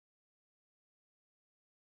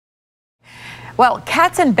Well,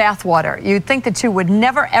 cats and bathwater. You'd think the two would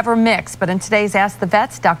never, ever mix. But in today's Ask the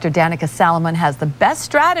Vets, Dr. Danica Salomon has the best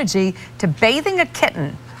strategy to bathing a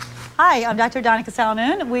kitten. Hi, I'm Dr. Danica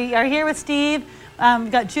Salomon. We are here with Steve.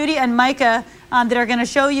 We've got Judy and Micah that are going to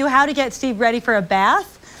show you how to get Steve ready for a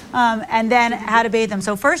bath and then how to bathe him.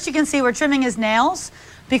 So first you can see we're trimming his nails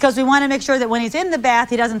because we want to make sure that when he's in the bath,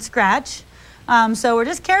 he doesn't scratch. So we're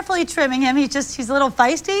just carefully trimming him. He's a little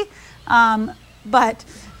feisty, but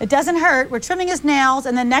it doesn't hurt. We're trimming his nails,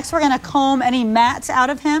 and then next we're going to comb any mats out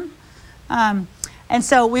of him. And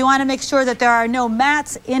so we want to make sure that there are no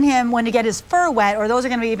mats in him when to get his fur wet, or those are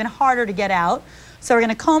going to be even harder to get out. So we're going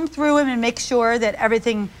to comb through him and make sure that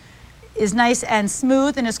everything is nice and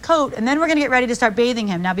smooth in his coat, and then we're going to get ready to start bathing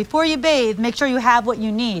him. Now before you bathe, make sure you have what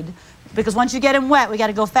you need, because once you get him wet, we got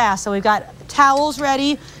to go fast. So we've got towels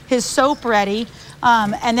ready, his soap ready,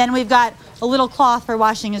 and then we've got a little cloth for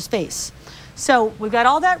washing his face. So we've got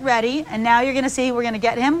all that ready, and now you're going to see we're going to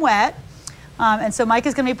get him wet. And so Mike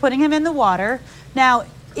is going to be putting him in the water. Now,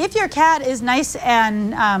 if your cat is nice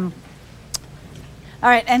and, all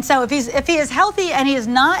right, and so if he is healthy and he is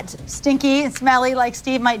not stinky and smelly like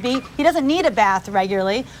Steve might be, he doesn't need a bath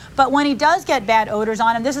regularly. But when he does get bad odors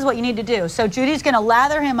on him, this is what you need to do. So Judy's going to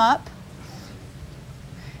lather him up.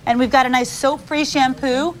 And we've got a nice soap-free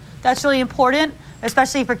shampoo. That's really important,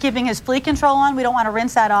 especially for keeping his flea control on. We don't want to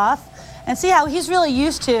rinse that off. And see how he's really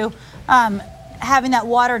used to having that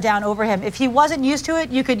water down over him. If he wasn't used to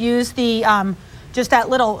it, you could use the just that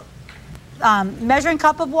little measuring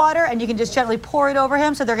cup of water, and you can just gently pour it over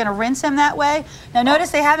him, so they're going to rinse him that way. Now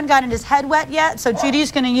notice they haven't gotten his head wet yet, so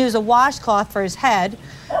Judy's going to use a washcloth for his head.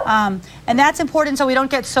 And that's important so we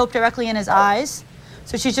don't get soap directly in his eyes.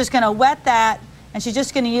 So she's just going to wet that, and she's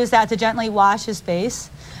just going to use that to gently wash his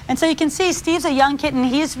face. And so you can see Steve's a young kitten.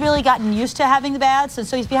 He's really gotten used to having the baths. And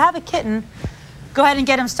so if you have a kitten, go ahead and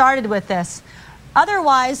get him started with this.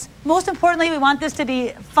 Otherwise, most importantly, we want this to be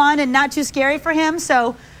fun and not too scary for him.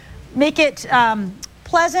 So make it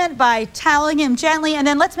pleasant by toweling him gently. And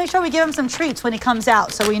then let's make sure we give him some treats when he comes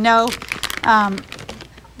out, so we know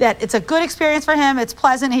that it's a good experience for him. It's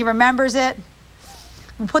pleasant. He remembers it.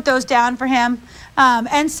 We'll put those down for him.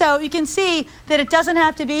 And so you can see that it doesn't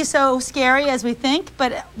have to be so scary as we think,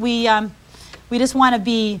 but we just want to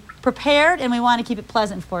be prepared, and we want to keep it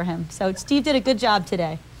pleasant for him. So Steve did a good job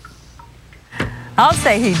today. I'll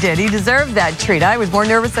say he did. He deserved that treat. I was more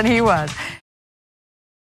nervous than he was.